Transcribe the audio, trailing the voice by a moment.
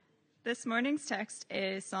This morning's text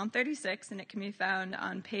is Psalm 36, and it can be found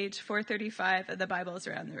on page 435 of the Bibles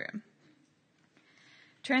around the room.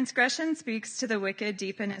 Transgression speaks to the wicked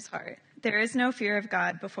deep in his heart. There is no fear of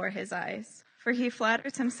God before his eyes, for he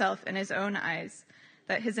flatters himself in his own eyes,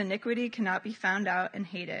 that his iniquity cannot be found out and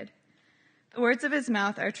hated. The words of his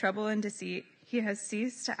mouth are trouble and deceit. He has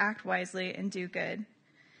ceased to act wisely and do good.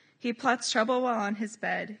 He plots trouble while on his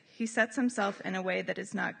bed. He sets himself in a way that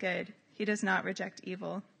is not good. He does not reject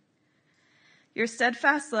evil. Your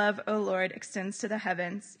steadfast love, O Lord, extends to the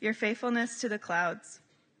heavens, your faithfulness to the clouds.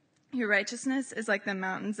 Your righteousness is like the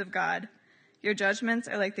mountains of God. Your judgments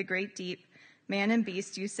are like the great deep. Man and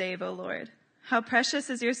beast you save, O Lord. How precious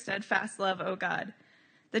is your steadfast love, O God.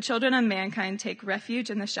 The children of mankind take refuge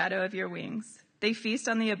in the shadow of your wings. They feast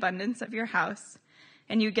on the abundance of your house,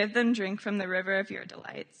 and you give them drink from the river of your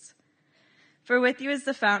delights. For with you is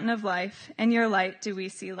the fountain of life, and your light do we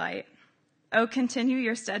see light. Oh, continue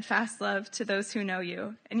your steadfast love to those who know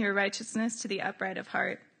you, and your righteousness to the upright of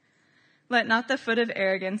heart. Let not the foot of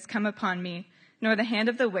arrogance come upon me, nor the hand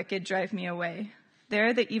of the wicked drive me away.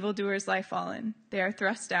 There the evildoers lie fallen. They are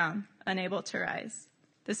thrust down, unable to rise.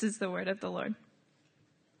 This is the word of the Lord.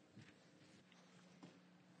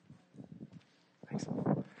 Thanks.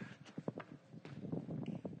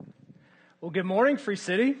 Well, good morning, Free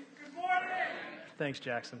City. Good morning. Thanks,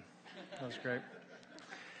 Jackson. That was great.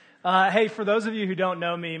 Hey, for those of you who don't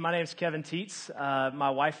know me, my name is Kevin Teets.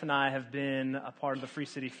 My wife and I have been a part of the Free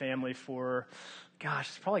City family for,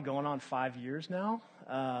 it's probably going on 5 years now.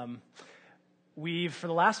 We've, for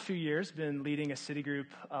the last few years, been leading a city group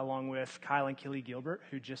along with Kyle and Kelly Gilbert,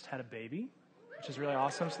 who just had a baby, which is really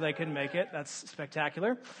awesome, so they couldn't make it. That's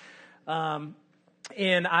spectacular. And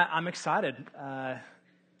I'm excited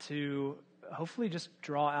to hopefully just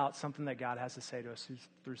draw out something that God has to say to us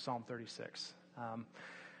through Psalm 36.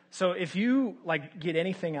 So if you get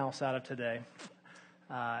anything else out of today,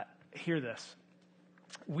 hear this.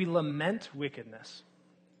 We lament wickedness,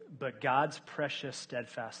 but God's precious,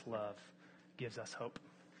 steadfast love gives us hope.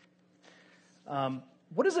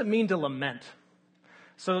 What does it mean to lament?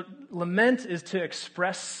 So lament is to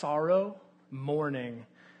express sorrow, mourning,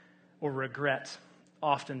 or regret,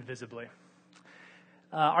 often visibly.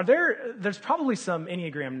 There's probably some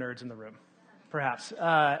Enneagram nerds in the room, perhaps.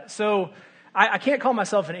 I can't call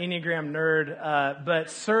myself an Enneagram nerd, but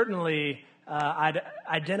certainly I'd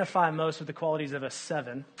identify most with the qualities of a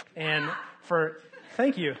 7.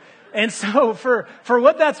 Thank you. And so for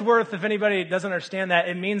what that's worth, if anybody doesn't understand that,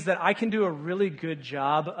 it means that I can do a really good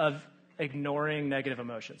job of ignoring negative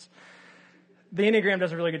emotions. The Enneagram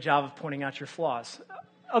does a really good job of pointing out your flaws.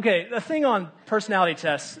 Okay, the thing on personality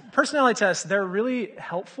tests, they're really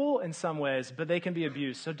helpful in some ways, but they can be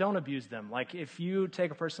abused, so don't abuse them. If you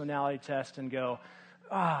take a personality test and go,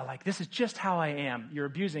 this is just how I am, you're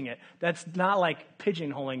abusing it. That's not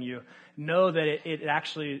pigeonholing you. Know that it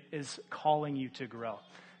actually is calling you to grow.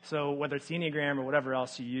 So whether it's the Enneagram or whatever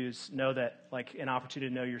else you use, know that an opportunity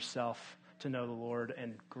to know yourself, to know the Lord,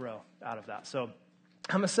 and grow out of that. So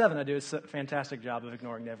I'm a 7. I do a fantastic job of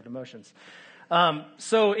ignoring negative emotions.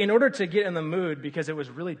 So in order to get in the mood, because it was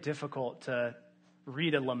really difficult to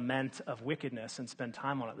read a lament of wickedness and spend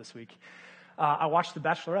time on it this week, I watched The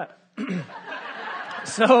Bachelorette.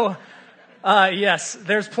 Yes,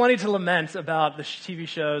 there's plenty to lament about the TV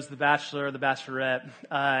shows, The Bachelor, The Bachelorette.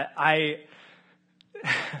 I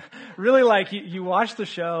really you watch the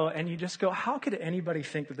show and you just go, how could anybody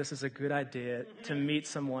think that this is a good idea to meet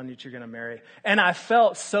someone that you're going to marry? And I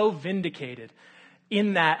felt so vindicated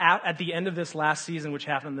in that at the end of this last season, which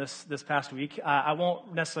happened this past week. I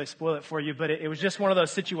won't necessarily spoil it for you, but it was just one of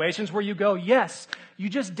those situations where you go, yes, you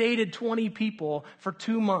just dated 20 people for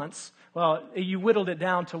 2 months. Well, you whittled it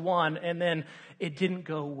down to 1, and then it didn't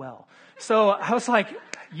go well. So I was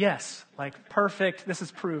yes, perfect. This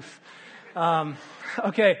is proof.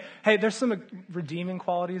 Okay, hey, there's some redeeming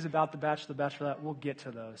qualities about The Bachelor, The Bachelorette. We'll get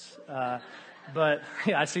to those. But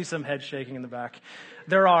yeah, I see some head shaking in the back.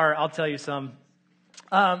 There are, I'll tell you some.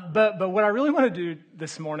 But what I really want to do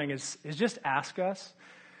this morning is just ask us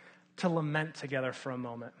to lament together for a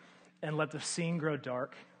moment and let the scene grow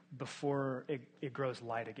dark before it grows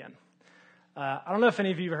light again. I don't know if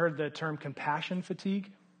any of you have heard the term compassion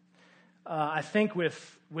fatigue. I think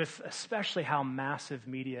with especially how massive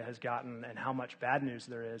media has gotten and how much bad news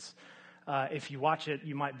there is, if you watch it,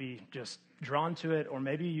 you might be just drawn to it, or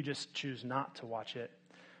maybe you just choose not to watch it.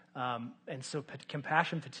 And so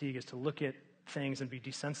compassion fatigue is to look at things and be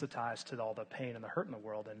desensitized to all the pain and the hurt in the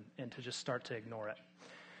world and to just start to ignore it.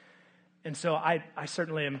 And so I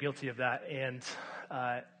certainly am guilty of that, and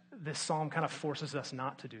this psalm kind of forces us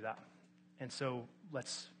not to do that. And so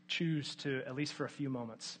let's choose to, at least for a few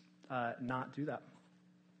moments, not do that.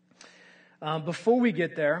 Before we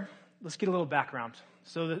get there, let's get a little background.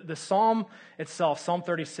 So the psalm itself, Psalm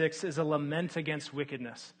 36, is a lament against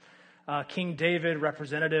wickedness. King David,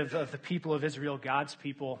 representative of the people of Israel, God's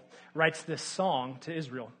people, writes this song to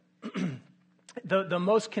Israel. The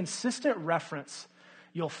most consistent reference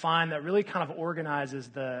you'll find that really kind of organizes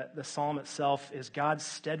the psalm itself is God's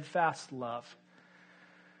steadfast love.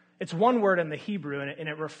 It's one word in the Hebrew, and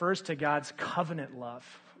it refers to God's covenant love,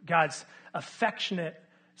 God's affectionate,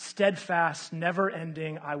 steadfast,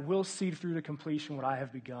 never-ending, I will see through to completion what I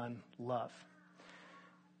have begun, love.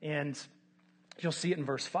 And you'll see it in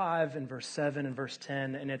verse 5, in verse 7, and verse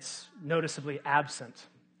 10, and it's noticeably absent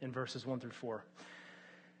in verses 1 through 4.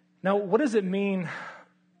 Now, what does it mean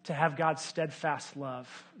to have God's steadfast love?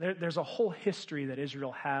 There's a whole history that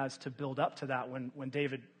Israel has to build up to that when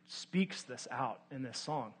David speaks this out in this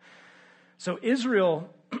song. So Israel,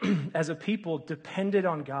 as a people, depended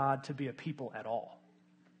on God to be a people at all.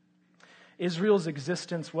 Israel's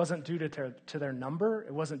existence wasn't due to their number.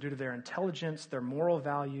 It wasn't due to their intelligence, their moral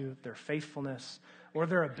value, their faithfulness, or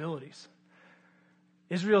their abilities.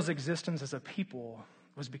 Israel's existence as a people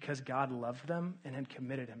was because God loved them and had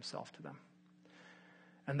committed himself to them.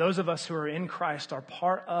 And those of us who are in Christ are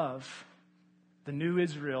part of the new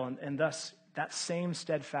Israel, and thus that same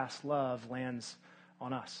steadfast love lands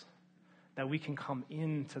on us, that we can come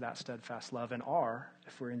into that steadfast love and are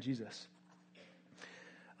if we're in Jesus.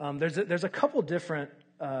 There's a couple different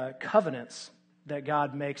covenants that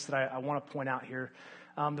God makes that I want to point out here.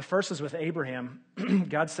 The first is with Abraham.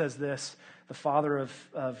 God says this, the father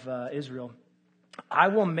of Israel, I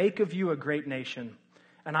will make of you a great nation,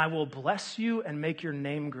 and I will bless you and make your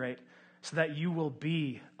name great, so that you will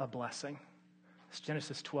be a blessing. It's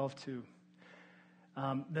Genesis 12:2.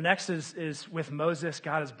 The next is with Moses.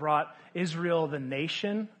 God has brought Israel, the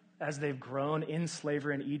nation, as they've grown in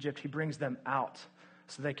slavery in Egypt. He brings them out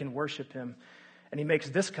so they can worship him. And he makes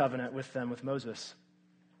this covenant with them, with Moses.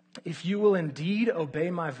 If you will indeed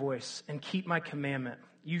obey my voice and keep my commandment,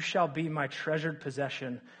 you shall be my treasured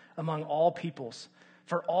possession among all peoples,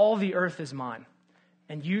 for all the earth is mine,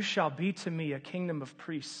 and you shall be to me a kingdom of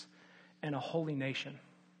priests and a holy nation.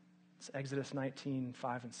 It's Exodus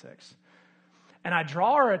 19:5 and 6. And I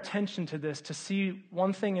draw our attention to this to see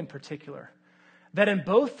one thing in particular, that in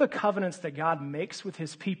both the covenants that God makes with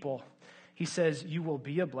his people, he says, you will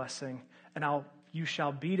be a blessing, and you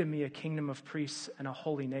shall be to me a kingdom of priests and a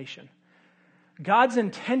holy nation. God's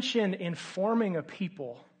intention in forming a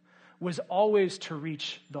people was always to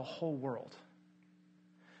reach the whole world.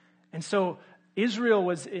 And so Israel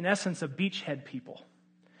was, in essence, a beachhead people.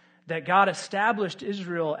 That God established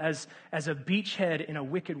Israel as a beachhead in a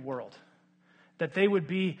wicked world. That they would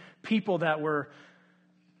be people that were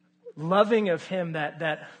loving of him,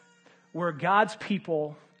 that were God's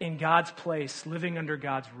people in God's place, living under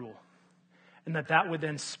God's rule. And that would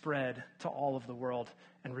then spread to all of the world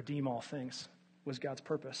and redeem all things was God's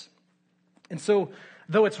purpose. And so,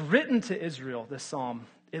 though it's written to Israel, this psalm,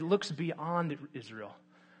 it looks beyond Israel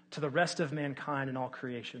to the rest of mankind and all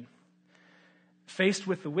creation. Faced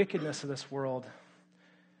with the wickedness of this world,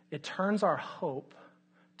 it turns our hope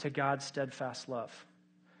to God's steadfast love.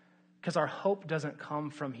 Because our hope doesn't come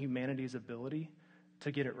from humanity's ability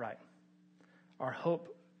to get it right. Our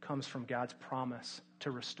hope comes from God's promise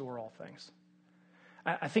to restore all things.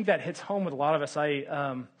 I think that hits home with a lot of us.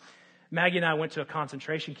 Maggie and I went to a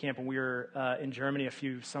concentration camp when we were in Germany a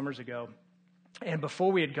few summers ago. And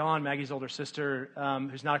before we had gone, Maggie's older sister,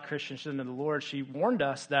 who's not a Christian, she doesn't know the Lord, she warned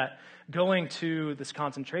us that going to this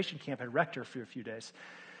concentration camp had wrecked her for a few days.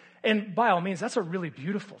 And by all means, that's a really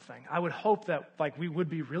beautiful thing. I would hope that we would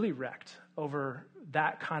be really wrecked over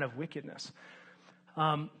that kind of wickedness.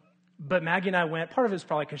 But Maggie and I went, part of it was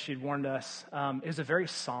probably because she'd warned us. It was a very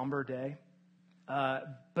somber day,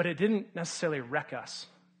 but it didn't necessarily wreck us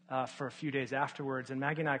for a few days afterwards. And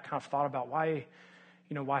Maggie and I kind of thought about why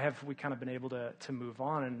have we kind of been able to move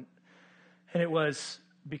on? And it was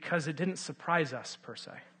because it didn't surprise us per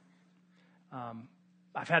se.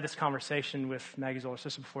 I've had this conversation with Maggie's older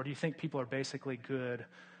sister before. Do you think people are basically good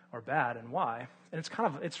or bad, and why? And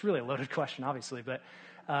it's really a loaded question, obviously, but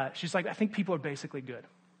she's like, I think people are basically good.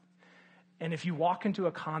 And if you walk into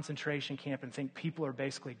a concentration camp and think people are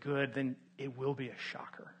basically good, then it will be a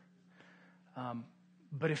shocker.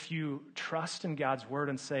 But if you trust in God's word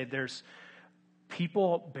and say there's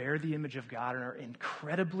people bear the image of God and are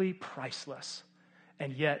incredibly priceless,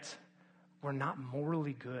 and yet we're not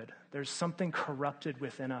morally good. There's something corrupted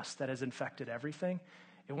within us that has infected everything.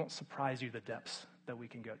 It won't surprise you the depths that we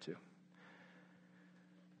can go to.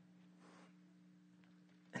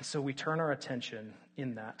 And so we turn our attention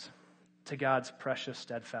in that to God's precious,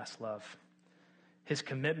 steadfast love, his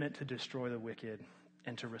commitment to destroy the wicked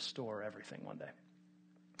and to restore everything one day.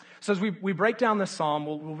 So as we break down this psalm,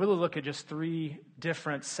 we'll really look at just three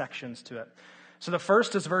different sections to it. So the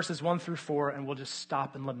first is verses 1 through 4, and we'll just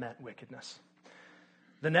stop and lament wickedness.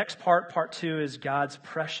 The next part 2, is God's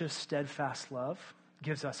precious, steadfast love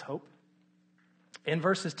gives us hope. In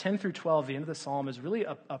verses 10 through 12, the end of the psalm is really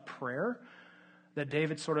a prayer that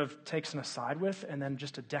David sort of takes an aside with, and then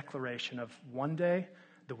just a declaration of one day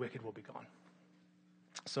the wicked will be gone.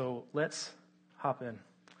 So let's hop in.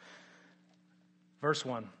 Verse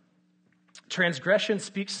 1. Transgression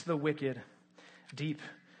speaks to the wicked deep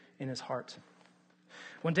in his heart.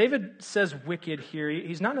 When David says wicked here,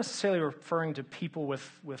 he's not necessarily referring to people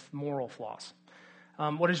with moral flaws.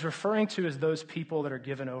 What he's referring to is those people that are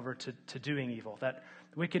given over to doing evil. That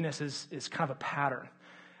wickedness is kind of a pattern.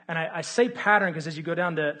 And I say pattern because as you go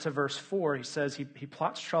down to verse 4, he says he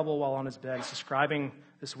plots trouble while on his bed. He's describing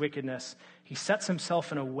this wickedness. He sets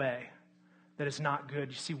himself in a way that is not good.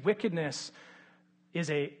 You see, wickedness is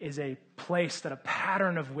a place that a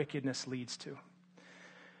pattern of wickedness leads to.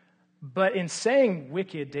 But in saying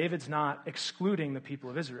wicked, David's not excluding the people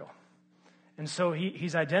of Israel. And so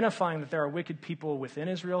he's identifying that there are wicked people within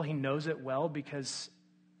Israel. He knows it well because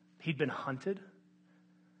he'd been hunted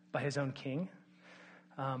by his own king,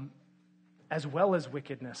 as well as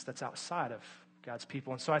wickedness that's outside of God's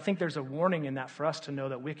people. And so I think there's a warning in that for us to know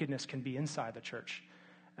that wickedness can be inside the church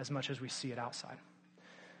as much as we see it outside.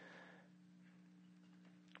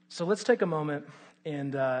 So let's take a moment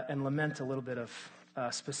and lament a little bit of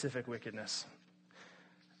specific wickedness.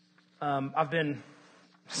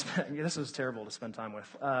 This was terrible to spend time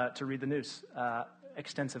with, to read the news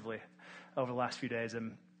extensively over the last few days.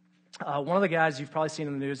 And one of the guys you've probably seen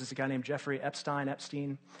in the news is a guy named Jeffrey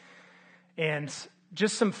Epstein. And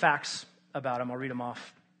just some facts about him, I'll read them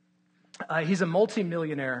off. He's a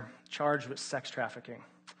multimillionaire charged with sex trafficking.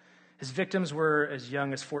 His victims were as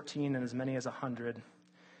young as 14 and as many as 100.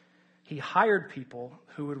 He hired people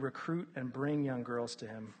who would recruit and bring young girls to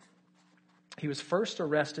him. He was first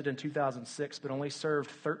arrested in 2006, but only served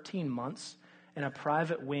 13 months in a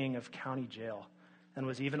private wing of county jail and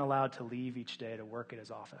was even allowed to leave each day to work at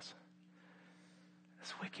his office.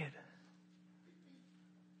 That's wicked.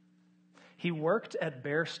 He worked at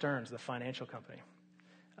Bear Stearns, the financial company,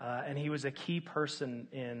 and he was a key person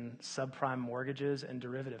in subprime mortgages and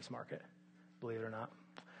derivatives market, believe it or not.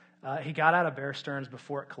 He got out of Bear Stearns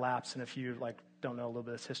before it collapsed, and if you don't know a little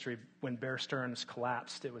bit of this history, when Bear Stearns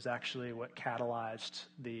collapsed, it was actually what catalyzed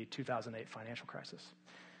the 2008 financial crisis.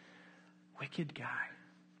 Wicked guy.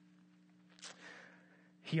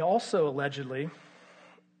 He also allegedly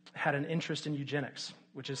had an interest in eugenics,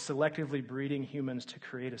 which is selectively breeding humans to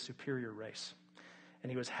create a superior race.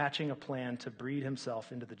 And he was hatching a plan to breed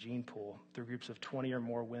himself into the gene pool through groups of 20 or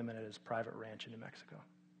more women at his private ranch in New Mexico.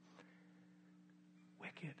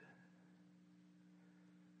 Wicked.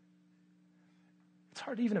 It's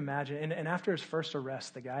hard to even imagine. And after his first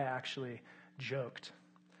arrest, the guy actually joked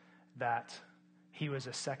that he was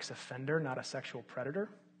a sex offender, not a sexual predator,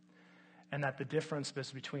 and that the difference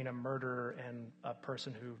was between a murderer and a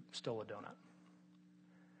person who stole a donut.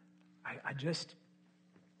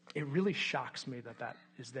 It really shocks me that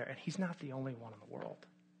is there. And he's not the only one in the world.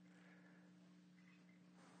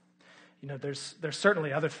 You know, there's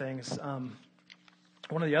certainly other things.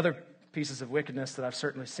 One of the other pieces of wickedness that I've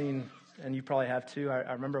certainly seen, and you probably have too,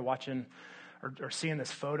 I remember watching or seeing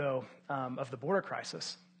this photo of the border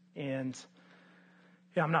crisis. And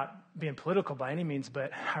yeah, I'm not being political by any means,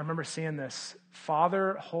 but I remember seeing this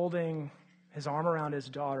father holding his arm around his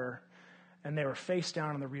daughter, and they were face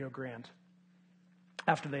down in the Rio Grande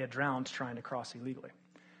after they had drowned trying to cross illegally.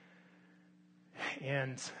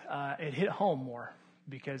 And it hit home more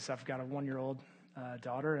because I've got a 1-year-old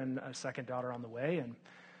daughter and a second daughter on the way. And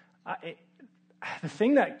the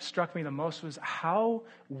thing that struck me the most was how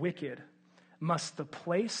wicked must the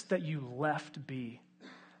place that you left be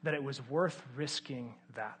that it was worth risking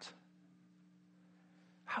that.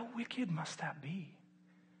 How wicked must that be?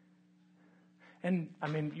 And, I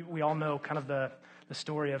mean, we all know kind of the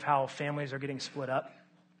story of how families are getting split up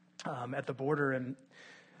at the border. And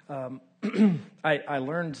I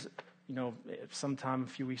learned, sometime a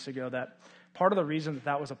few weeks ago that part of the reason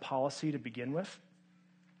that was a policy to begin with,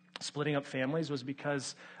 splitting up families, was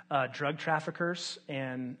because drug traffickers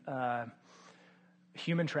and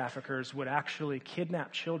human traffickers would actually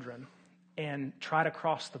kidnap children and try to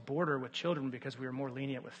cross the border with children because we were more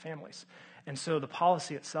lenient with families. And so the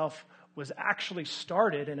policy itself was actually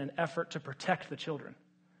started in an effort to protect the children.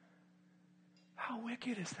 How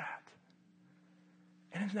wicked is that?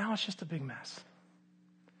 And now it's just a big mess.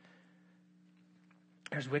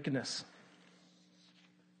 There's wickedness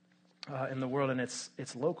in the world, and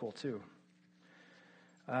it's local too.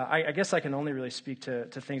 I guess I can only really speak to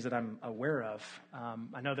things that I'm aware of.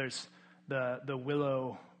 I know there's the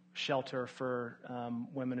Willow shelter for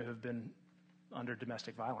women who have been under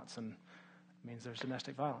domestic violence, and it means there's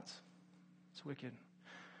domestic violence. It's wicked.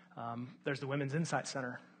 There's the Women's Insight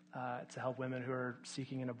Center to help women who are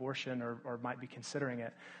seeking an abortion or might be considering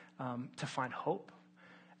it to find hope.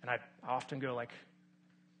 And I often go like,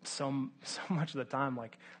 so much of the time,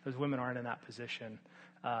 like those women aren't in that position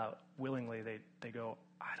willingly. They go,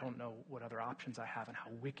 I don't know what other options I have, and how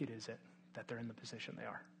wicked is it that they're in the position they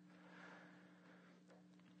are.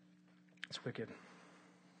 It's wicked.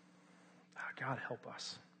 God help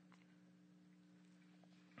us.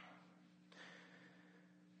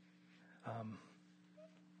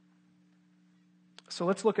 So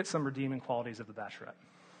let's look at some redeeming qualities of The Bachelorette.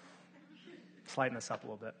 Let's lighten this up a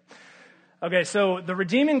little bit. Okay, so the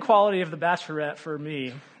redeeming quality of The Bachelorette for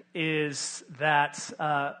me is that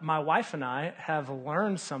my wife and I have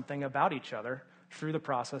learned something about each other through the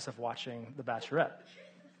process of watching The Bachelorette.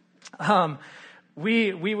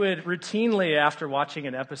 We would routinely, after watching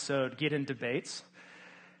an episode, get in debates.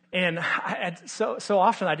 And so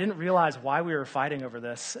often I didn't realize why we were fighting over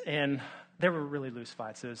this. And they were really loose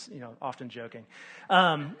fights. It was, often joking.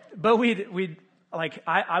 But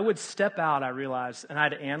I would step out, I realized, and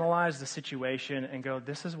I'd analyze the situation and go,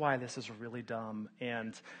 this is why this is really dumb.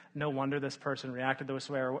 And no wonder this person reacted this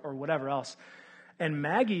way or whatever else. And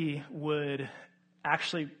Maggie would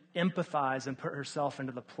actually empathize and put herself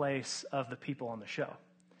into the place of the people on the show.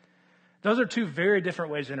 Those are two very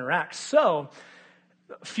different ways to interact. So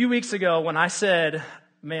a few weeks ago when I said,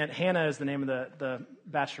 man, Hannah is the name of the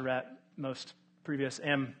Bachelorette, most previous,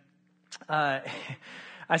 and I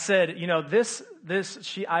said,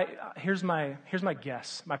 here's my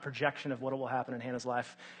guess, my projection of what will happen in Hannah's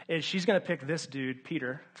life is she's going to pick this dude,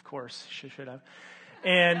 Peter, of course, she should have,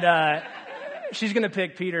 and she's going to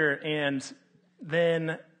pick Peter, and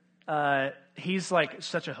then he's like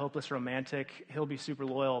such a hopeless romantic. He'll be super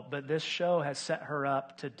loyal, but this show has set her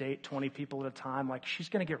up to date 20 people at a time. Like, she's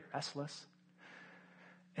going to get restless,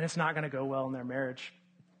 and it's not going to go well in their marriage.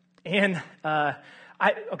 And I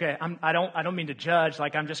don't mean to judge.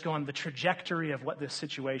 Like, I'm just going, the trajectory of what this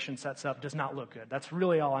situation sets up does not look good. That's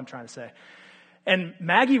really all I'm trying to say. And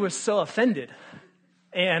Maggie was so offended.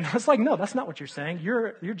 And I was like, no, that's not what you're saying.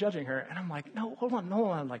 You're judging her. And I'm like, no, hold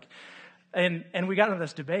on. Like, and we got into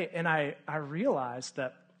this debate, and I realized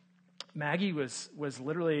that Maggie was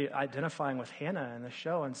literally identifying with Hannah in the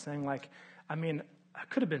show and saying, like, I mean, that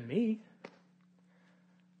could have been me.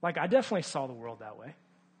 Like, I definitely saw the world that way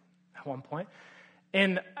at one point.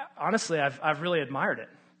 And honestly, I've really admired it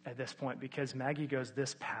at this point, because Maggie goes,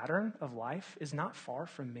 this pattern of life is not far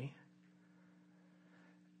from me.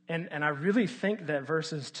 And I really think that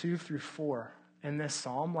verses 2 through 4 in this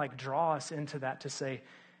psalm like draw us into that to say,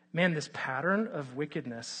 man, this pattern of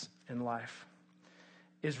wickedness in life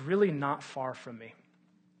is really not far from me.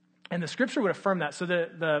 And the scripture would affirm that. So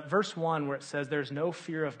the verse 1 where it says there's no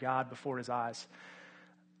fear of God before his eyes,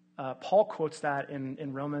 Paul quotes that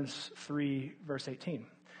in Romans 3, verse 18.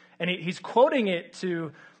 And he's quoting it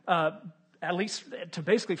to at least to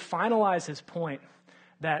basically finalize his point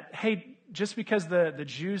that, hey, just because the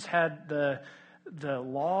Jews had the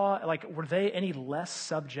law, like, were they any less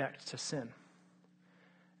subject to sin?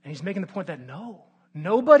 And he's making the point that no,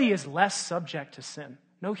 nobody is less subject to sin.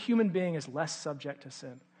 No human being is less subject to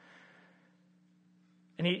sin.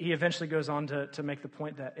 And he eventually goes on to make the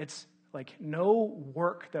point that it's like no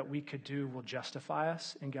work that we could do will justify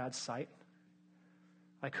us in God's sight.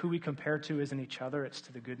 Like, who we compare to isn't each other, it's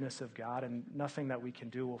to the goodness of God, and nothing that we can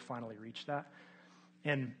do will finally reach that.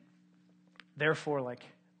 And therefore, like,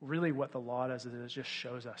 really what the law does is it just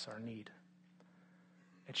shows us our need.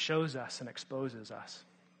 It shows us and exposes us.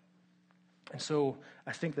 And so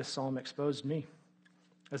I think this psalm exposed me.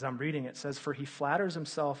 As I'm reading, it says, for he flatters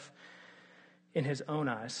himself in his own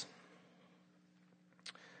eyes.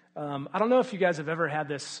 I don't know if you guys have ever had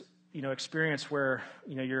this, experience where,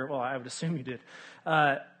 I would assume you did,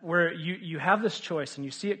 where you have this choice and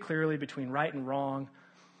you see it clearly between right and wrong,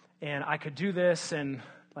 and I could do this, and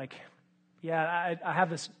like, yeah, I have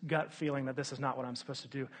this gut feeling that this is not what I'm supposed to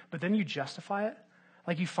do, but then you justify it.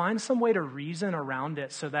 Like, you find some way to reason around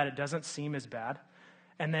it so that it doesn't seem as bad,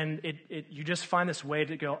 and then you just find this way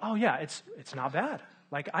to go, oh yeah, it's not bad.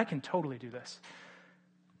 Like, I can totally do this.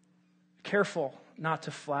 Careful not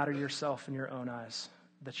to flatter yourself in your own eyes,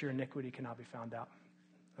 that your iniquity cannot be found out.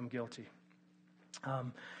 I'm guilty.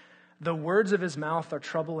 The words of his mouth are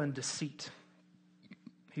trouble and deceit.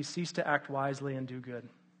 He ceased to act wisely and do good.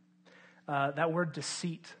 that word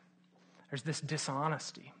deceit. There's this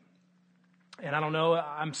dishonesty. And I don't know,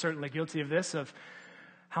 I'm certainly guilty of this, of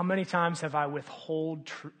how many times have I withheld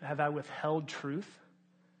truth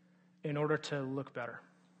in order to look better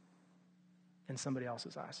in somebody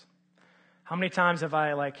else's eyes? How many times have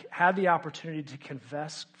I had the opportunity to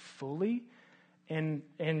confess fully and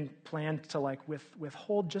planned to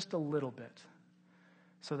withhold just a little bit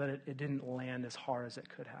so that it didn't land as hard as it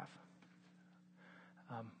could have?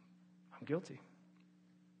 I'm guilty.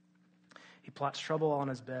 He plots trouble on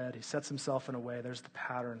his bed. He sets himself in a way. There's the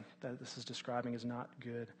pattern that this is describing is not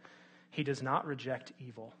good. He does not reject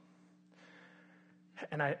evil.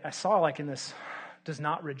 And I saw in this, does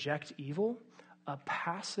not reject evil, a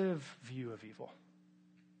passive view of evil.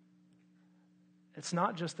 It's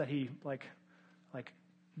not just that he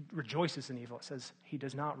rejoices in evil. It says he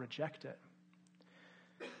does not reject it.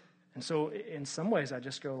 And so in some ways I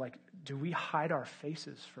just go do we hide our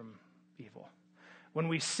faces from evil? When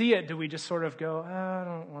we see it, do we just sort of go, I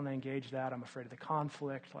don't want to engage that. I'm afraid of the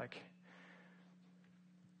conflict.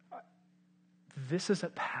 This is a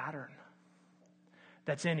pattern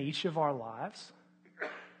that's in each of our lives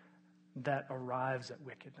that arrives at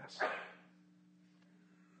wickedness.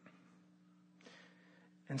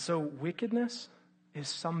 And so wickedness is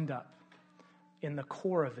summed up in the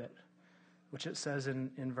core of it, which it says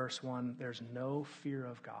in verse 1, there's no fear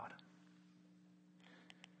of God.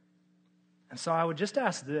 And so I would just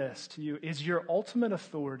ask this to you, is your ultimate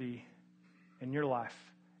authority in your life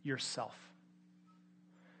yourself?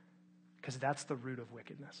 Because that's the root of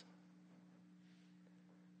wickedness.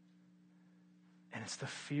 And it's the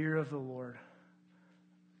fear of the Lord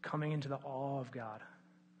coming into the awe of God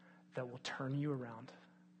that will turn you around.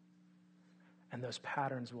 And those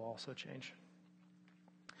patterns will also change.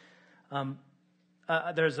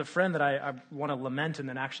 There's a friend that I want to lament and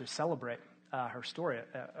then actually celebrate her story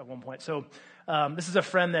at one point. So this is a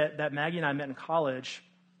friend that Maggie and I met in college.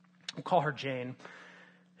 We'll call her Jane.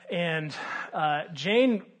 And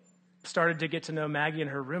Jane started to get to know Maggie and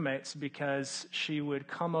her roommates because she would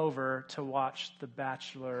come over to watch The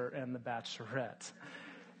Bachelor and The Bachelorette.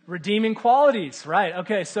 Redeeming qualities, right?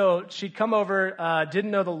 Okay, so she'd come over,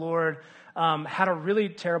 didn't know the Lord, had a really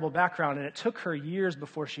terrible background, and it took her years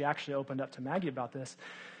before she actually opened up to Maggie about this.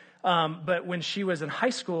 But when she was in high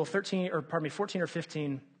school, 14 or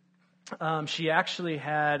 15, she actually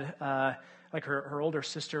had, her older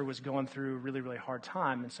sister was going through a really, really hard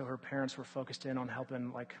time, and so her parents were focused in on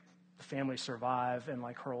helping, the family survive and,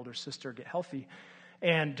 her older sister get healthy.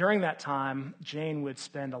 And during that time, Jane would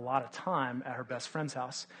spend a lot of time at her best friend's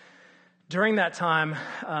house. During that time,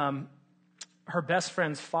 her best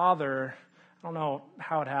friend's father, I don't know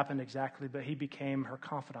how it happened exactly, but he became her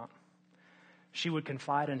confidant. She would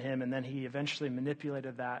confide in him, and then he eventually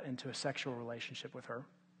manipulated that into a sexual relationship with her.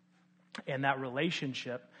 And that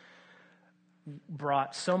relationship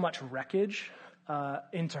brought so much wreckage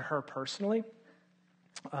into her personally.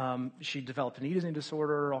 She developed an eating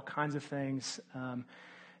disorder, all kinds of things.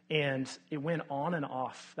 And it went on and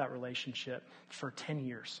off, that relationship, for 10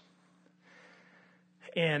 years.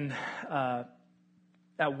 And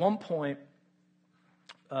at one point,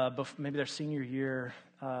 maybe their senior year,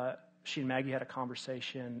 she and Maggie had a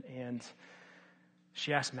conversation, and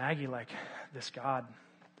she asked Maggie, this God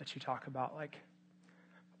that you talk about,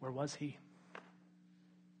 where was he?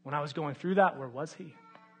 When I was going through that, where was he?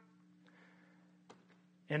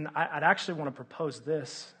 And I'd actually want to propose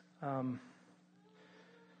this,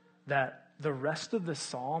 that the rest of the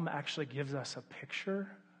psalm actually gives us a picture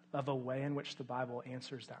of a way in which the Bible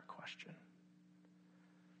answers that question.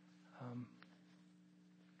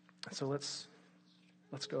 So let's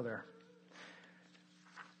go there.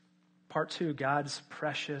 Part 2, God's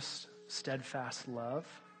precious, steadfast love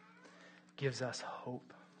gives us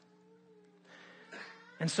hope.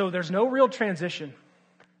 And so there's no real transition.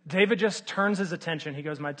 David just turns his attention. He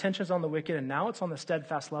goes, my attention's on the wicked, and now it's on the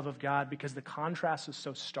steadfast love of God because the contrast is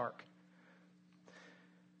so stark.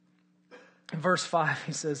 In verse 5,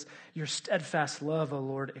 he says, your steadfast love, O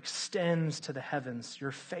Lord, extends to the heavens,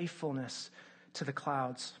 your faithfulness to the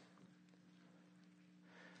clouds.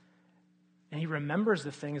 And he remembers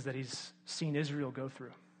the things that he's seen Israel go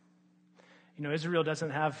through. Israel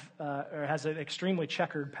doesn't have, or has an extremely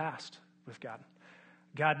checkered past with God.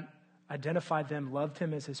 God identified them, loved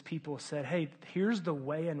him as his people, said, hey, here's the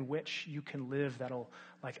way in which you can live that'll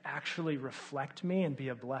actually reflect me and be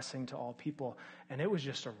a blessing to all people. And it was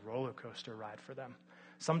just a roller coaster ride for them.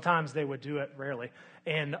 Sometimes they would do it, rarely.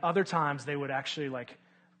 And other times they would actually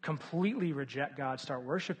completely reject God, start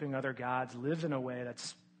worshiping other gods, live in a way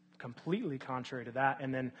that's completely contrary to that.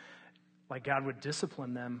 And then God would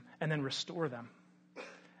discipline them and then restore them.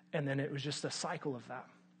 And then it was just a cycle of that.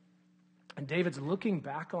 And David's looking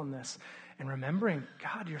back on this and remembering,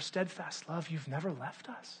 God, your steadfast love, you've never left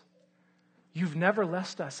us. You've never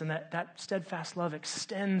left us. And that steadfast love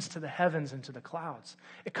extends to the heavens and to the clouds.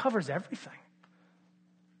 It covers everything.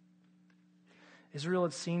 Israel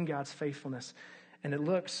had seen God's faithfulness. And it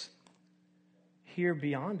looks here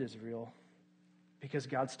beyond Israel because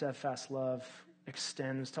God's steadfast love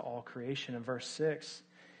extends to all creation. In verse 6,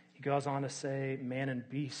 he goes on to say, man and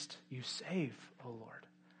beast, you save, O Lord.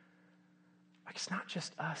 Like it's not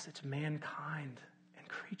just us, it's mankind and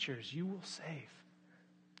creatures you will save.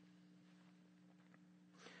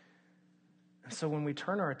 And so when we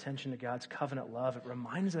turn our attention to God's covenant love, it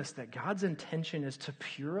reminds us that God's intention is to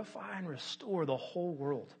purify and restore the whole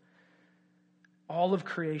world. All of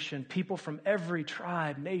creation, people from every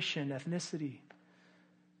tribe, nation, ethnicity.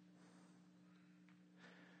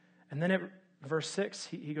 And then at verse 6,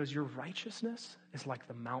 he goes, your righteousness is like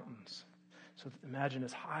the mountains. So imagine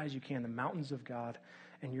as high as you can, the mountains of God,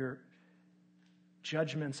 and your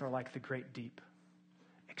judgments are like the great deep,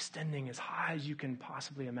 extending as high as you can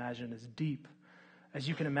possibly imagine, as deep as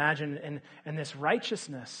you can imagine. And this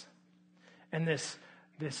righteousness and this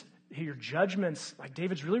your judgments, like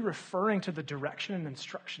David's really referring to the direction and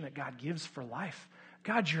instruction that God gives for life.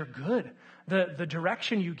 God, you're good. The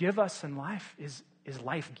direction you give us in life is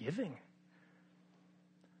life-giving.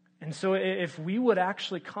 And so if we would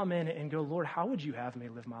actually come in and go, Lord, how would you have me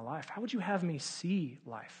live my life? How would you have me see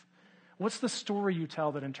life? What's the story you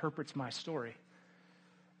tell that interprets my story?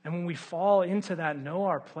 And when we fall into that, know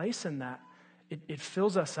our place in that, it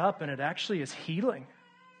fills us up and it actually is healing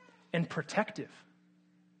and protective.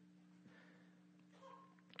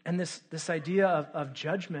 And this idea of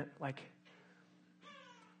judgment, like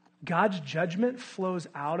God's judgment flows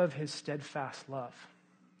out of his steadfast love.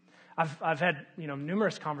 I've had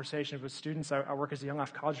numerous conversations with students. I work as a Young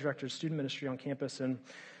Life College director of student ministry on campus, and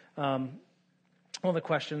one of the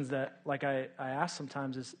questions that I ask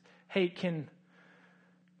sometimes is, hey,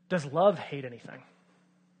 does love hate anything?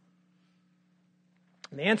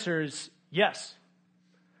 And the answer is yes.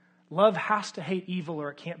 Love has to hate evil or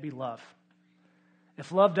it can't be love.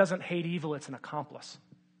 If love doesn't hate evil, it's an accomplice.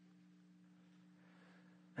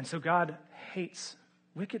 And so God hates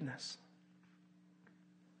wickedness.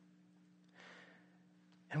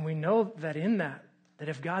 And we know that in that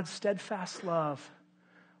if God's steadfast love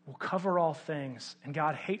will cover all things and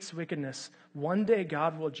God hates wickedness, one day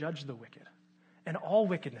God will judge the wicked and all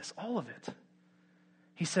wickedness, all of it.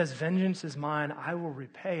 He says, vengeance is mine, I will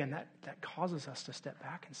repay. And that causes us to step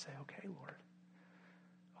back and say, okay, Lord,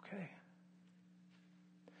 okay.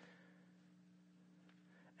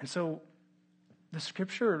 And so the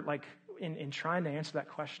scripture, in trying to answer that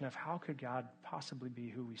question of how could God possibly be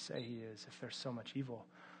who we say he is if there's so much evil,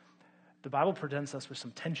 the Bible presents us with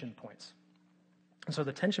some tension points. And so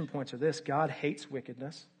the tension points are this: God hates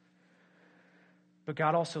wickedness, but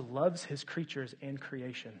God also loves his creatures and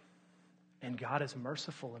creation. And God is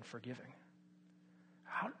merciful and forgiving.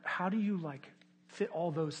 How do you fit all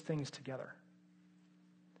those things together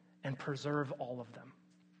and preserve all of them?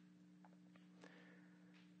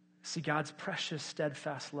 See, God's precious,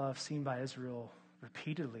 steadfast love seen by Israel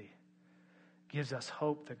repeatedly gives us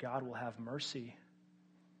hope that God will have mercy,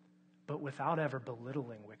 but without ever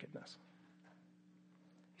belittling wickedness.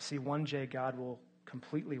 You see, one day God will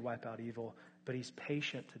completely wipe out evil, but he's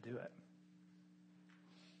patient to do it.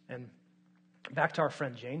 And back to our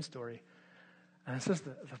friend Jane's story, and this is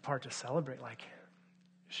the part to celebrate.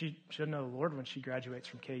 She should know the Lord when she graduates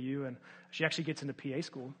from KU, and she actually gets into PA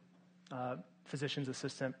school, physician's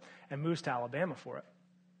assistant, and moves to Alabama for it.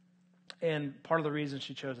 And part of the reason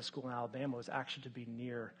she chose a school in Alabama was actually to be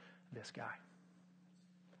near this guy.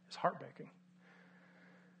 It's heartbreaking.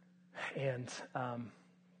 And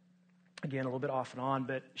again, a little bit off and on,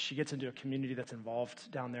 but she gets into a community that's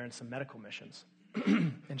involved down there in some medical missions.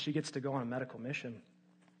 And she gets to go on a medical mission.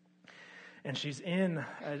 And she's in,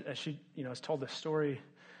 as she has told this story,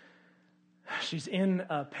 she's in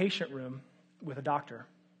a patient room with a doctor.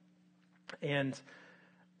 And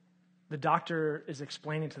the doctor is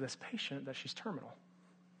explaining to this patient that she's terminal,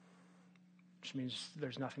 which means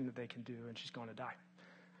there's nothing that they can do and she's going to die.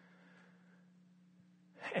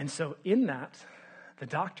 And so in that, the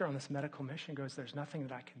doctor on this medical mission goes, there's nothing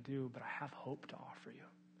that I can do, but I have hope to offer you.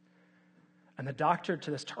 And the doctor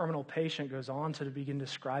to this terminal patient goes on to begin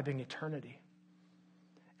describing eternity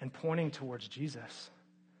and pointing towards Jesus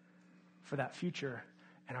for that future.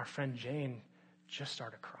 And our friend Jane just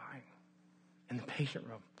started crying in the patient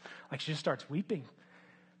room. She just starts weeping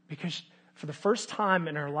because for the first time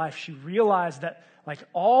in her life, she realized that like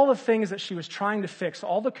all the things that she was trying to fix,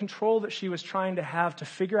 all the control that she was trying to have to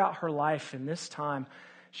figure out her life in this time,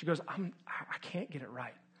 she goes, I can't get it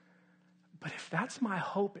right. But if that's my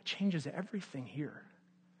hope, it changes everything here.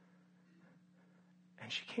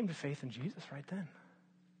 And she came to faith in Jesus right then.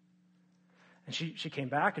 And she came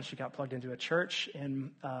back and she got plugged into a church. And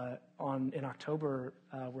in October,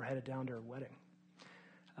 we're headed down to her wedding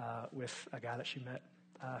with a guy that she met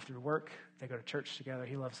through work. They go to church together.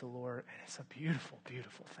 He loves the Lord. And it's a beautiful,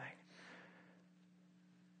 beautiful thing.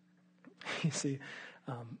 You see,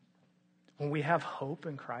 when we have hope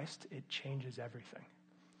in Christ, it changes everything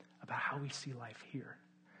about how we see life here.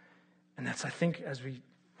 And that's, I think, as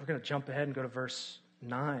we're going to jump ahead and go to verse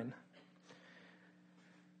 9.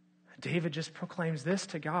 David just proclaims this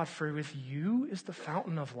to God, for with you is the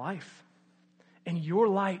fountain of life. In your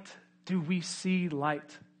light do we see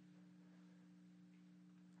light.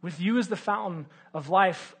 With you is the fountain of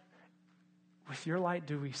life. With your light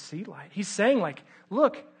do we see light. He's saying like,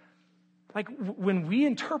 look, like when we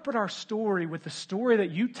interpret our story with the story that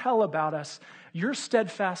you tell about us, your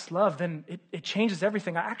steadfast love, then it changes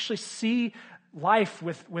everything. I actually see life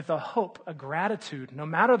with a hope, a gratitude, no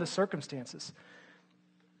matter the circumstances.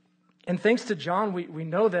 And thanks to John, we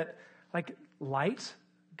know that like light,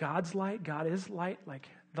 God's light, God is light, like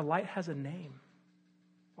the light has a name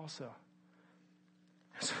also.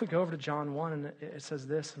 So we go over to John 1 and it says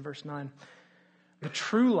this in verse 9. The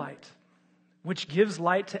true light, which gives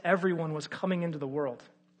light to everyone, was coming into the world.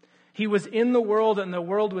 He was in the world and the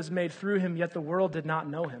world was made through him, yet the world did not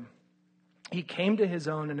know him. He came to his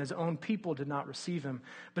own, and his own people did not receive him.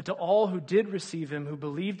 But to all who did receive him, who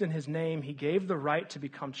believed in his name, he gave the right to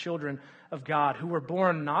become children of God, who were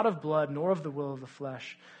born not of blood, nor of the will of the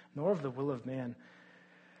flesh, nor of the will of man,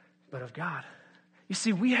 but of God. You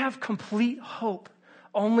see, we have complete hope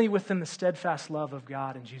only within the steadfast love of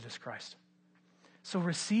God in Jesus Christ. So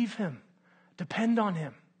receive him. Depend on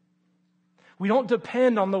him. We don't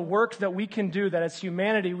depend on the work that we can do, that as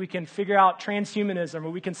humanity we can figure out transhumanism,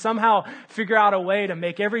 or we can somehow figure out a way to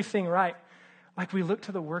make everything right. Like we look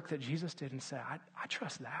to the work that Jesus did and say, I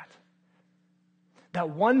trust that.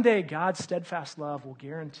 That one day God's steadfast love will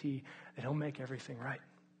guarantee that he'll make everything right.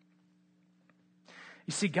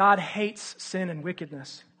 You see, God hates sin and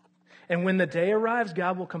wickedness. And when the day arrives,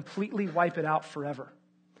 God will completely wipe it out forever.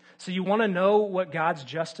 So you want to know what God's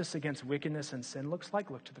justice against wickedness and sin looks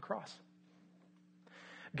like? Look to the cross.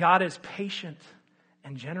 God is patient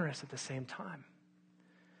and generous at the same time.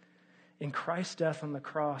 In Christ's death on the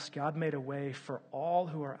cross, God made a way for all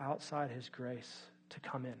who are outside his grace to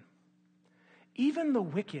come in. Even the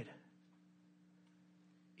wicked,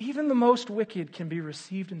 even the most wicked can be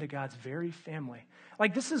received into God's very family.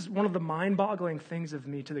 Like this is one of the mind-boggling things of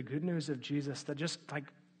me to the good news of Jesus that just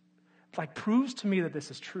like proves to me that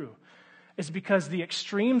this is true. Is because the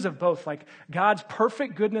extremes of both, like God's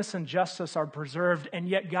perfect goodness and justice are preserved, and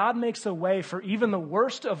yet God makes a way for even the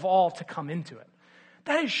worst of all to come into it.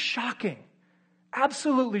 That is shocking.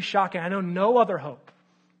 Absolutely shocking. I know no other hope.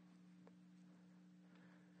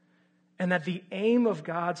 And that the aim of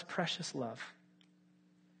God's precious love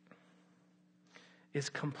is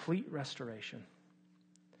complete restoration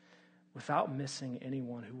without missing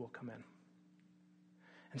anyone who will come in.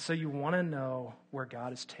 And so you want to know where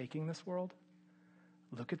God is taking this world?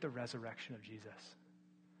 Look at the resurrection of Jesus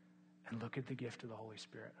and look at the gift of the Holy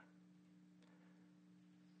Spirit.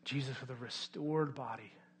 Jesus with a restored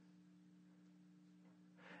body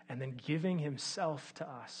and then giving himself to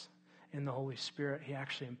us in the Holy Spirit, he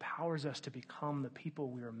actually empowers us to become the people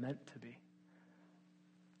we are meant to be.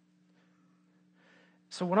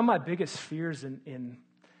 So one of my biggest fears in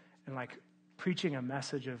like preaching a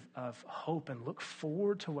message of hope and look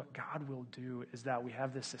forward to what God will do is that we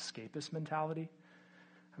have this escapist mentality.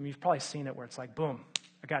 I mean, you've probably seen it where it's like, boom,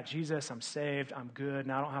 I got Jesus, I'm saved, I'm good,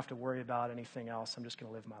 now I don't have to worry about anything else, I'm just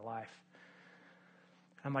going to live my life.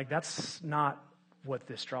 I'm like, that's not what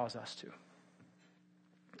this draws us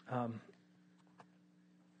to.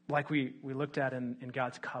 Like we looked at in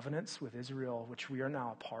God's covenants with Israel, which we are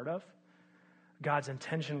now a part of, God's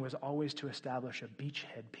intention was always to establish a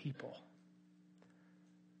beachhead people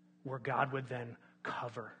where God would then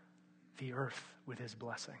cover the earth with his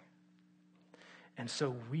blessing. And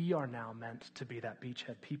so we are now meant to be that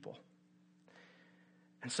beachhead people.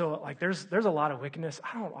 And so like there's a lot of wickedness.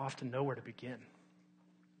 I don't often know where to begin.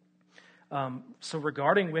 So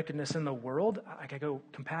regarding wickedness in the world, like I go,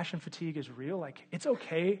 compassion fatigue is real. Like it's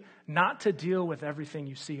okay not to deal with everything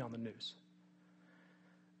you see on the news.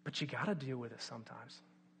 But you got to deal with it sometimes.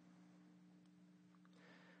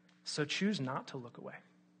 So choose not to look away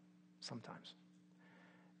sometimes.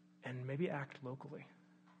 and maybe act locally?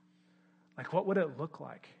 Like, what would it look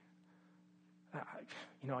like?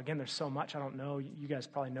 Again, there's so much I don't know. You guys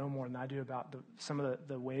probably know more than I do about some of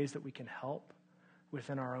the ways that we can help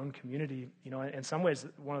within our own community. In some ways,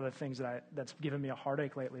 one of the things that's given me a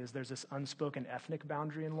heartache lately is there's this unspoken ethnic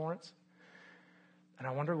boundary in Lawrence. And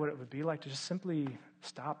I wonder what it would be like to just simply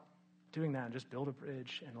stop doing that and just build a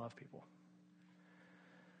bridge and love people.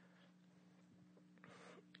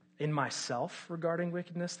 In myself regarding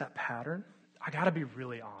wickedness, that pattern, I got to be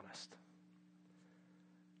really honest.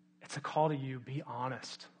 It's a call to you, be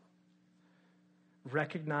honest.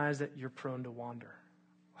 Recognize that you're prone to wander,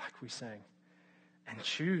 like we sang, and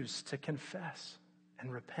choose to confess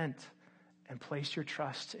and repent and place your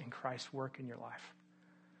trust in Christ's work in your life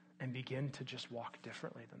and begin to just walk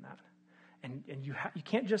differently than that. And you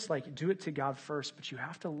can't just do it to God first, but you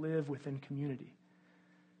have to live within community.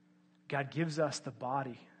 God gives us the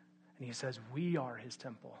body, and he says we are his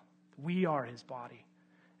temple. We are his body,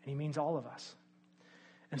 and he means all of us.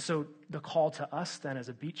 And so the call to us then as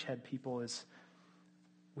a beachhead people is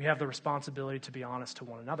we have the responsibility to be honest to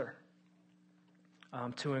one another,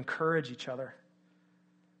 to encourage each other,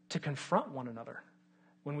 to confront one another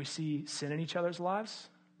when we see sin in each other's lives,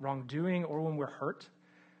 wrongdoing, or when we're hurt,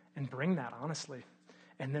 and bring that honestly,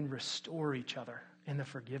 and then restore each other in the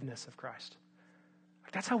forgiveness of Christ.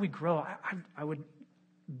 That's how we grow. I would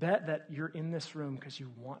bet that you're in this room because you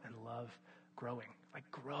want and love growing.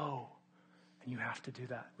 Grow. And you have to do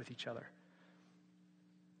that with each other.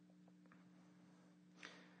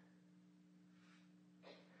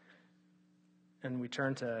 And we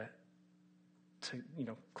turn to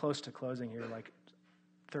close to closing here,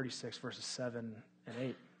 36 verses 7 and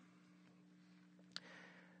 8.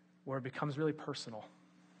 Where it becomes really personal.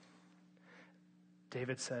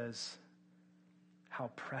 David says,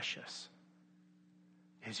 how precious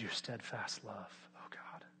is your steadfast love, oh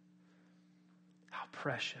God. How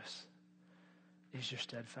precious is your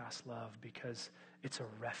steadfast love, because it's a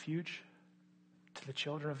refuge to the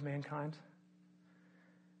children of mankind.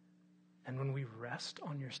 And when we rest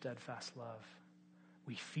on your steadfast love,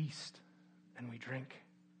 we feast and we drink.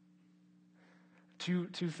 Two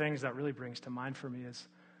things that really brings to mind for me is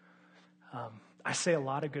I say a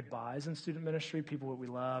lot of goodbyes in student ministry, people that we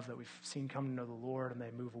love, that we've seen come to know the Lord, and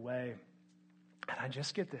they move away. And I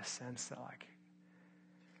just get this sense that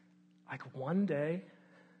one day,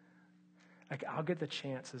 I'll get the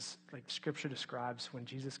chance, as Scripture describes, when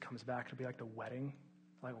Jesus comes back, it'll be like a wedding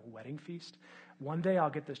feast. One day I'll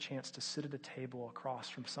get the chance to sit at a table across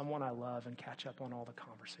from someone I love and catch up on all the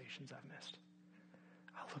conversations I've missed.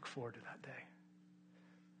 I look forward to that day.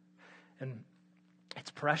 And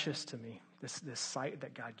it's precious to me, this sight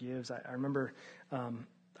that God gives. I remember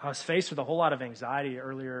I was faced with a whole lot of anxiety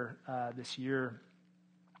earlier this year.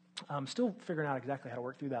 I'm still figuring out exactly how to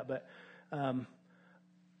work through that, but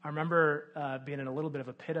I remember being in a little bit of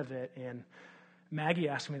a pit of it, and Maggie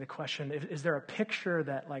asked me the question, is there a picture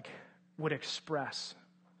that would express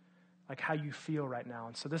how you feel right now?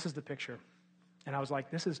 And so this is the picture. And I was like,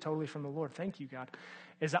 this is totally from the Lord. Thank you, God.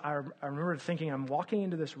 I remember thinking, I'm walking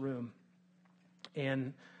into this room,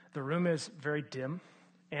 and the room is very dim,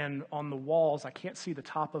 and on the walls, I can't see the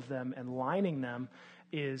top of them, and lining them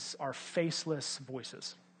are faceless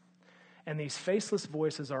voices. And these faceless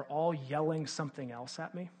voices are all yelling something else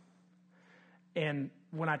at me. And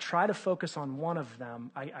when I try to focus on one of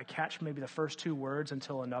them, I catch maybe the first two words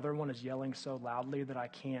until another one is yelling so loudly that I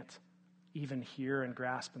can't even hear and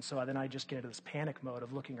grasp. And so then I just get into this panic mode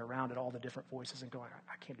of looking around at all the different voices and going,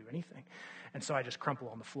 I can't do anything. And so I just crumple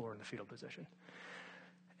on the floor in the fetal position.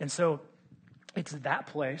 And so it's that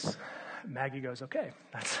place. Maggie goes, okay,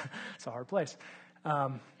 that's a hard place.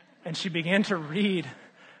 And she began to read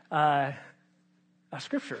a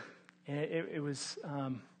scripture. And it was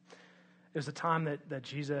a time that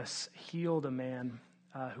Jesus healed a man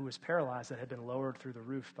who was paralyzed that had been lowered through the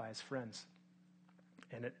roof by his friends.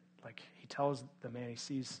 And he tells the man, he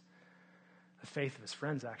sees the faith of his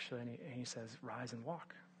friends actually, and he says, rise and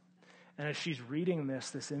walk. And as she's reading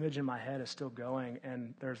this image in my head is still going,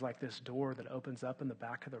 and there's this door that opens up in the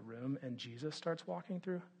back of the room, and Jesus starts walking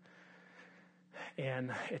through.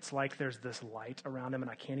 And it's like there's this light around him,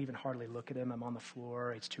 and I can't even hardly look at him. I'm on the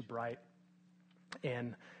floor. It's too bright.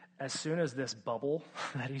 And as soon as this bubble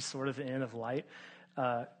that he's sort of in of light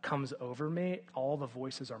comes over me, all the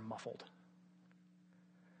voices are muffled.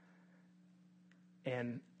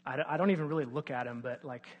 And I don't even really look at him, but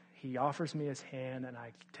he offers me his hand, and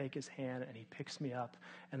I take his hand, and he picks me up,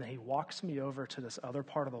 and then he walks me over to this other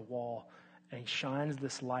part of the wall, and he shines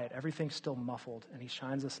this light. Everything's still muffled, and he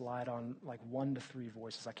shines this light on 1 to 3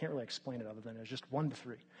 voices. I can't really explain it other than it's just 1 to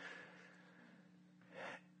 3.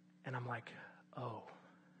 And I'm like, oh.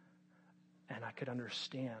 And I could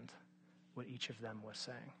understand what each of them was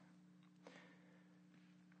saying.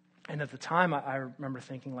 And at the time, I remember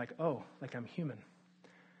thinking like, oh, like I'm human.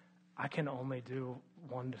 I can only do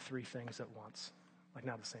 1 to 3 things at once. Like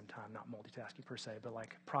not at the same time, not multitasking per se, but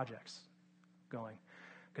like projects going.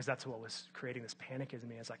 Because that's what was creating this panic in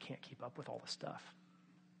me, as I can't keep up with all the stuff.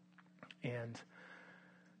 And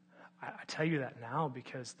I tell you that now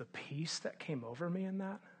because the peace that came over me in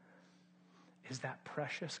that is that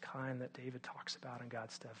precious kind that David talks about in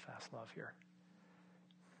God's steadfast love here.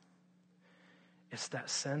 It's that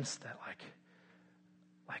sense that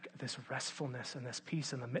like this restfulness and this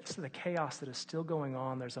peace in the midst of the chaos that is still going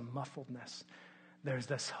on, there's a muffledness. There's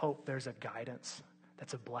this hope. There's a guidance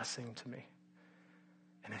that's a blessing to me.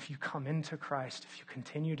 And if you come into Christ, if you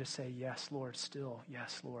continue to say, yes, Lord, still,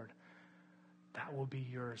 yes, Lord, that will be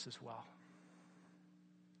yours as well.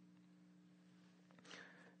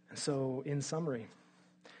 And so, in summary,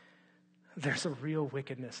 there's a real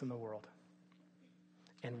wickedness in the world.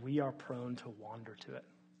 And we are prone to wander to it.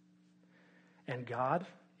 And God,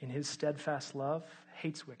 in his steadfast love,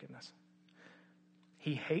 hates wickedness.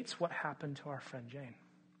 He hates what happened to our friend Jane.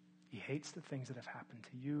 He hates the things that have happened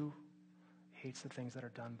to you. He hates the things that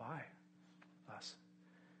are done by us.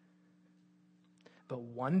 But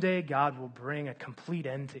one day God will bring a complete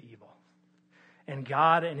end to evil. And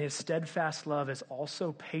God, in his steadfast love, is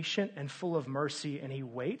also patient and full of mercy, and he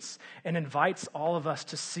waits and invites all of us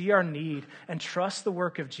to see our need and trust the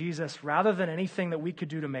work of Jesus rather than anything that we could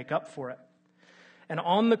do to make up for it. And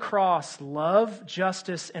on the cross, love,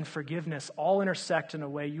 justice, and forgiveness all intersect in a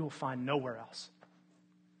way you will find nowhere else.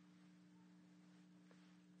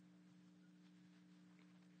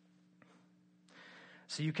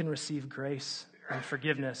 So you can receive grace and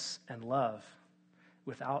forgiveness and love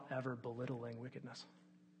without ever belittling wickedness.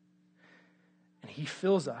 And he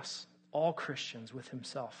fills us, all Christians, with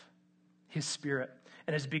himself, his Spirit,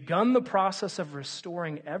 and has begun the process of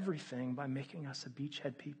restoring everything by making us a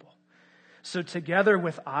beachhead people. So together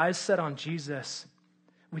with eyes set on Jesus,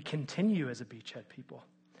 we continue as a beachhead people.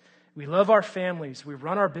 We love our families, we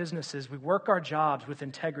run our businesses, we work our jobs with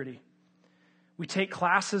integrity. We take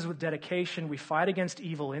classes with dedication, we fight against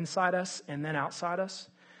evil inside us and then outside us,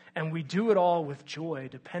 and we do it all with joy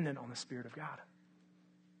dependent on the Spirit of God.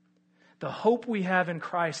 The hope we have in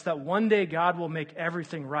Christ that one day God will make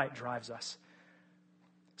everything right drives us.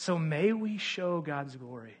 So may we show God's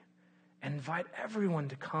glory and invite everyone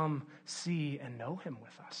to come see and know him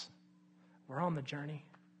with us. We're on the journey.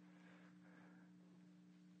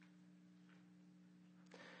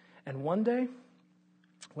 And one day,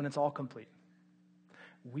 when it's all complete,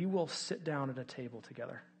 we will sit down at a table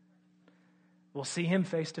together. We'll see him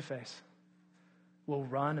face to face. We'll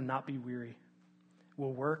run and not be weary.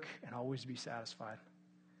 We'll work and always be satisfied.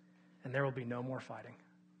 And there will be no more fighting.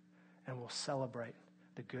 And we'll celebrate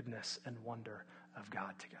the goodness and wonder of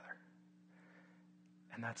God together.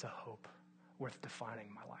 And that's a hope worth defining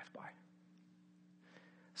my life by.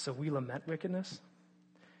 So we lament wickedness,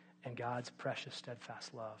 and God's precious,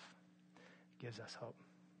 steadfast love gives us hope.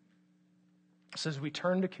 So as we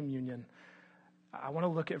turn to communion, I want to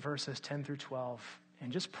look at verses 10 through 12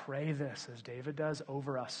 and just pray this as David does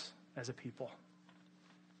over us as a people.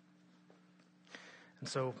 And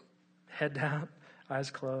so head down,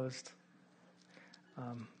 eyes closed.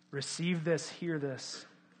 Receive this, hear this,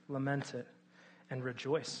 lament it, and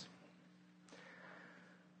rejoice.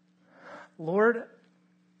 Lord,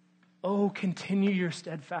 oh, continue your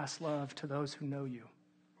steadfast love to those who know you,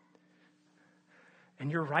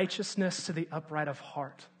 and your righteousness to the upright of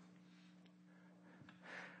heart.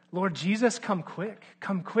 Lord Jesus, come quick.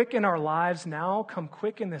 Come quick in our lives now. Come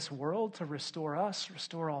quick in this world to restore us,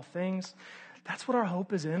 restore all things. That's what our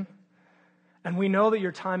hope is in. And we know that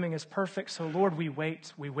your timing is perfect, so Lord, we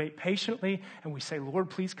wait. We wait patiently, and we say, Lord,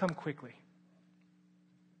 please come quickly.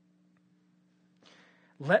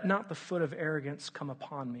 Let not the foot of arrogance come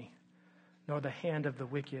upon me, nor the hand of the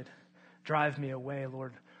wicked drive me away,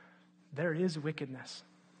 Lord. There is wickedness.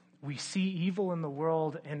 We see evil in the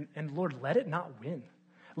world, and Lord, let it not win.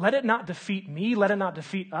 Let it not defeat me. Let it not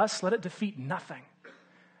defeat us. Let it defeat nothing.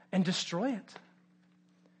 And destroy it.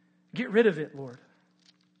 Get rid of it, Lord.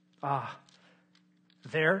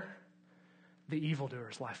 There, the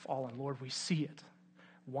evildoers lie fallen. Lord, we see it.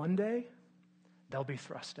 One day, they'll be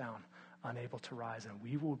thrust down, unable to rise, and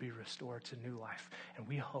we will be restored to new life. And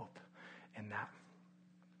we hope in that.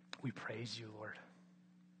 We praise you, Lord.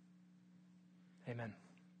 Amen.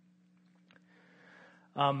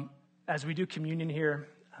 As we do communion here,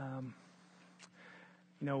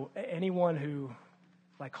 anyone who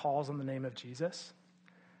calls on the name of Jesus,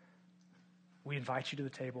 we invite you to the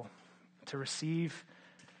table to receive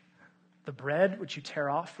the bread which you tear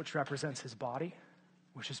off, which represents his body,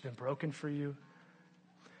 which has been broken for you,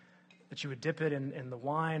 that you would dip it in the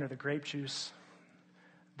wine or the grape juice.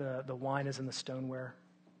 The wine is in the stoneware.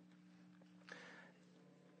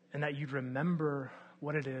 And that you'd remember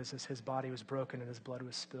what it is as his body was broken and his blood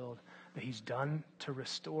was spilled, that he's done to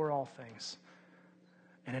restore all things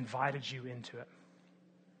and invited you into it.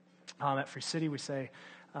 At Free City, we say,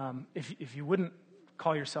 if you wouldn't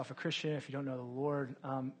call yourself a Christian, if you don't know the Lord,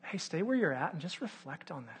 hey, stay where you're at and just reflect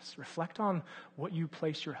on this. Reflect on what you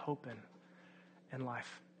place your hope in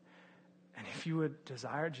life. And if you would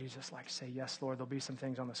desire Jesus, like say, yes, Lord, there'll be some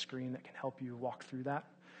things on the screen that can help you walk through that.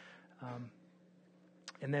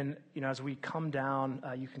 And then, as we come down,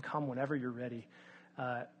 you can come whenever you're ready.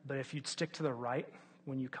 But if you'd stick to the right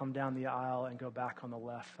when you come down the aisle and go back on the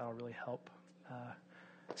left, that'll really help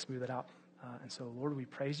smooth it out. And so, Lord, we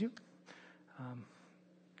praise you and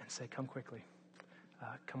say, come quickly.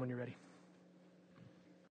 Come when you're ready.